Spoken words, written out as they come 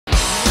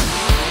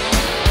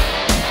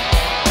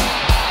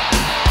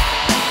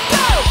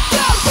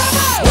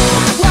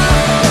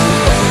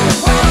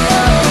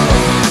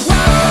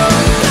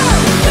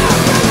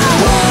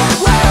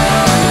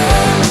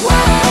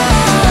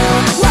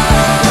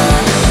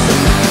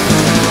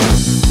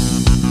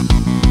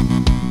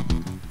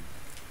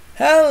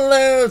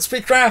Hello, it's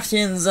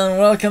Speedcraftians, and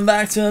welcome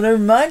back to another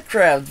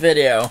Minecraft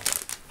video.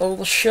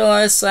 Or shall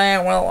I say,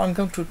 well, I'm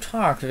going to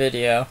talk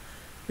video,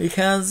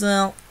 because,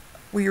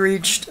 we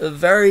reached a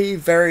very,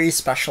 very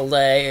special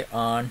day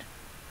on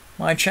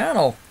my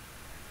channel.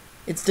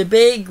 It's the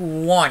big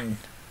one.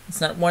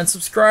 It's not one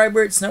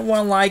subscriber, it's not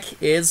one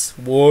like, it's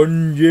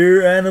 1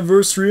 year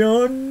anniversary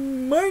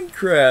on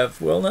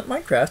Minecraft. Well, not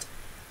Minecraft,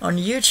 on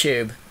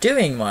YouTube,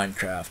 doing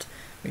Minecraft.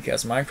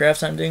 Because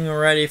Minecraft I'm doing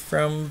already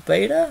from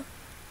beta?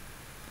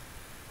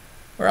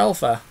 Or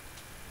alpha?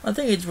 I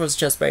think it was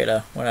just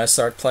beta when I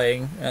start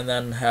playing and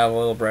then have a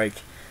little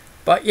break.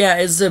 But yeah,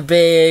 it's the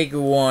big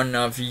one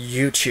of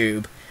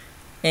YouTube.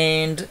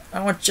 And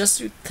I want just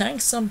to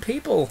thank some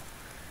people.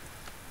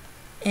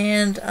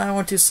 And I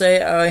want to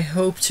say I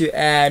hope to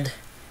add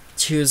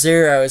 2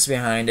 zeros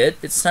behind it.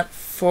 It's not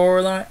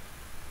for the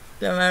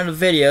amount of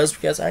videos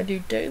because I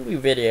do daily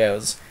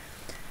videos.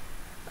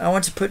 I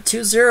want to put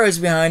 2 zeros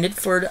behind it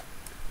for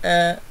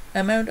the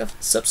amount of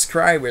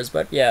subscribers,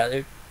 but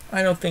yeah,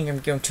 I don't think I'm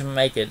going to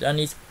make it. I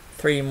need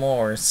 3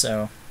 more,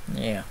 so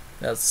yeah,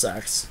 that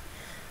sucks.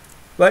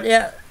 But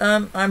yeah,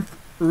 I'm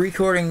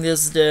recording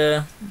this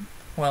a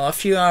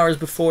few hours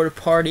before the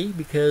party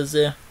because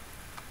if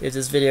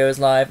this video is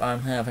live,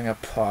 I'm having a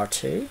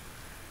party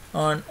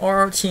on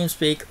or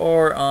TeamSpeak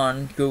or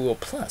on Google+.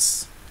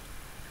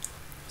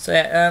 So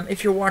yeah,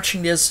 if you're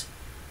watching this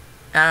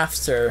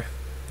after,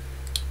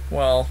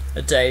 well,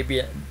 a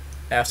day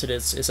after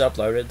this is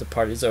uploaded, the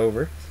party's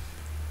over.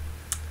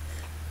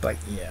 But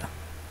yeah,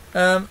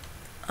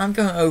 I'm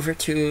going over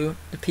to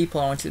the people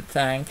I want to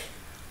thank.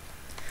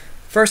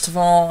 First of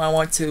all, I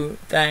want to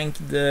thank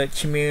the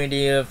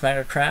community of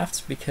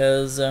Minecraft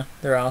because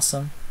they're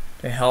awesome.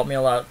 They help me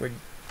a lot with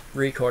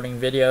recording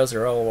videos.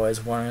 They're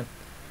always wanted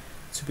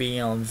to be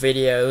on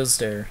videos.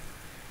 They're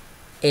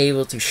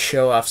able to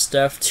show off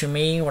stuff to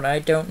me what I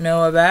don't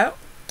know about.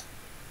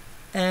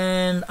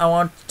 And I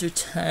want to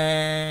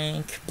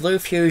thank Blue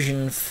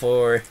Fusion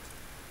for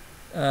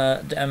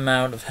the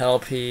amount of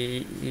help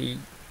he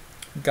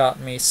got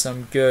me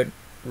some good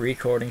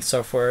recording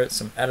software,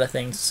 some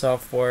editing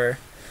software,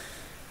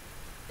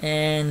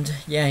 and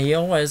yeah, he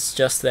always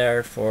just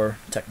there for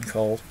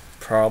technical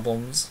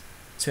problems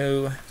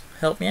to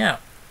help me out.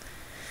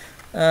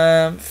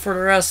 For the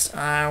rest,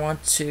 I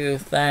want to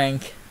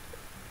thank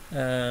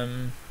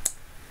Matto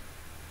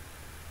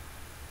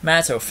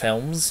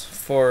Films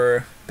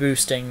for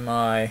boosting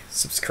my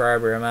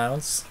subscriber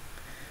amounts,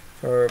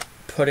 for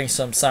putting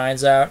some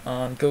signs out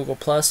on Google+,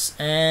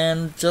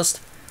 and just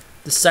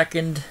the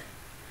second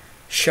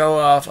show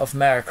off of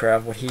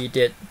Minecraft, what he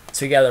did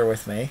together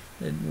with me.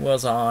 It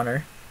was an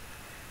honor.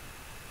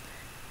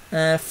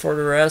 For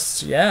the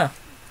rest, yeah,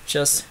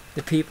 just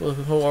the people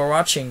who are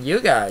watching,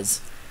 you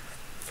guys,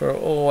 for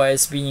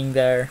always being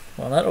there.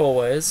 Well, not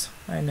always.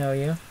 I know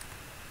you.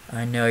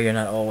 I know you're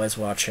not always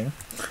watching.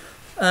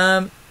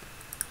 For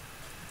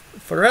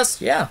the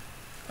rest, yeah,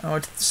 I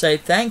want to say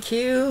thank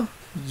you,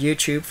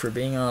 YouTube, for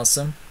being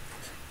awesome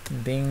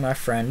and being my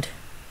friend.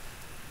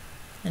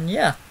 And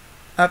yeah,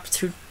 up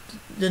to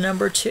the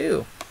number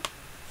 2.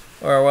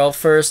 Or, well,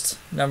 first,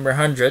 number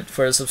 100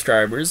 for the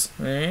subscribers.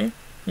 Yeah.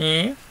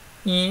 I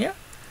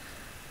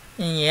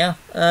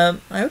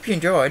hope you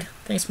enjoyed.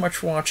 Thanks so much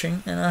for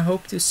watching, and I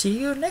hope to see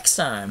you next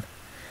time.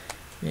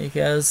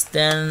 Because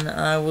then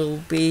I will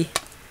be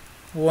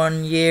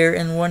 1 year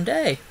in 1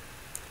 day.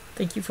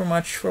 Thank you so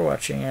much for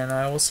watching, and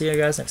I will see you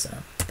guys next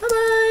time.